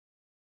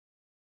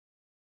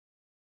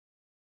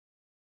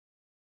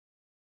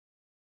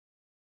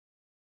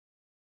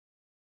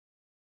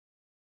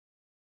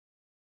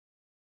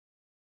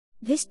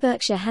This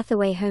Berkshire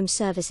Hathaway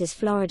HomeServices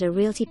Florida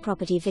Realty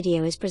property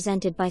video is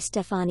presented by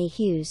Stephanie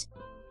Hughes.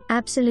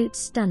 Absolute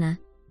stunner.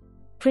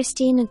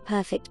 Pristine and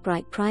perfect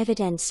bright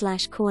private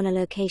end/corner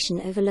location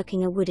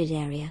overlooking a wooded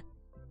area.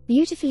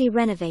 Beautifully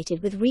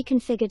renovated with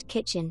reconfigured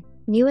kitchen,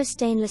 newer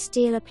stainless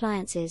steel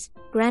appliances,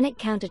 granite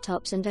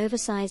countertops and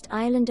oversized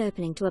island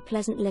opening to a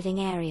pleasant living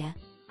area.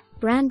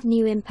 Brand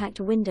new impact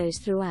windows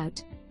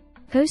throughout.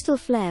 Coastal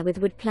flair with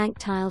wood plank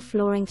tile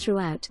flooring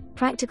throughout,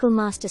 practical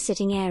master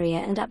sitting area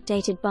and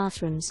updated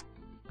bathrooms.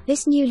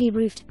 This newly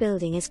roofed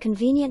building is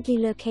conveniently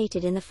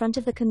located in the front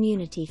of the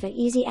community for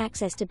easy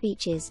access to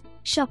beaches,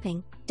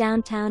 shopping,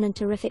 downtown and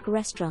terrific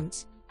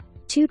restaurants.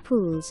 2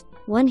 pools,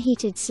 1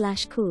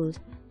 heated/cooled.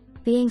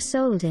 Being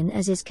sold in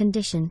as is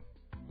condition.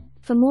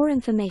 For more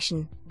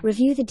information,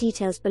 review the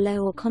details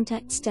below or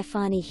contact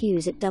Stephanie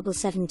Hughes at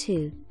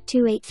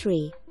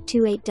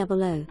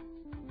 772-283-2800.